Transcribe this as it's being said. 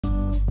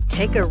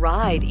Take a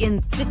ride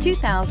in the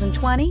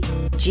 2020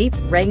 Jeep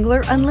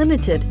Wrangler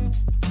Unlimited.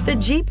 The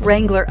Jeep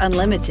Wrangler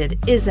Unlimited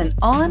is an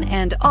on-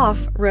 and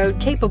off-road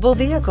capable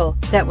vehicle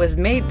that was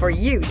made for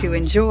you to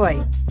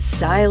enjoy.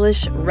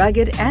 Stylish,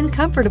 rugged, and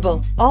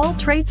comfortable, all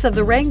traits of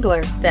the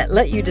Wrangler that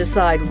let you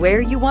decide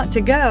where you want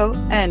to go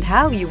and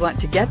how you want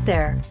to get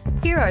there.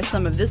 Here are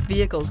some of this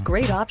vehicle's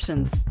great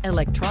options: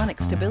 electronic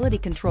stability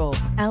control,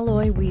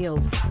 alloy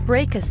wheels,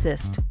 brake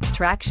assist,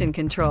 traction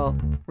control,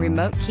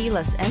 remote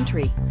keyless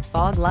entry,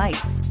 fog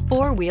lights,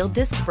 four-wheel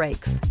disc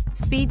brakes,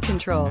 speed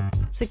control,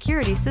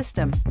 security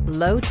system,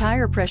 low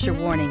tire pressure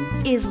warning.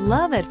 Is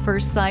love at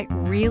first sight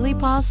really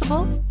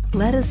possible?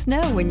 Let us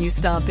know when you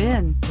stop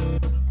in.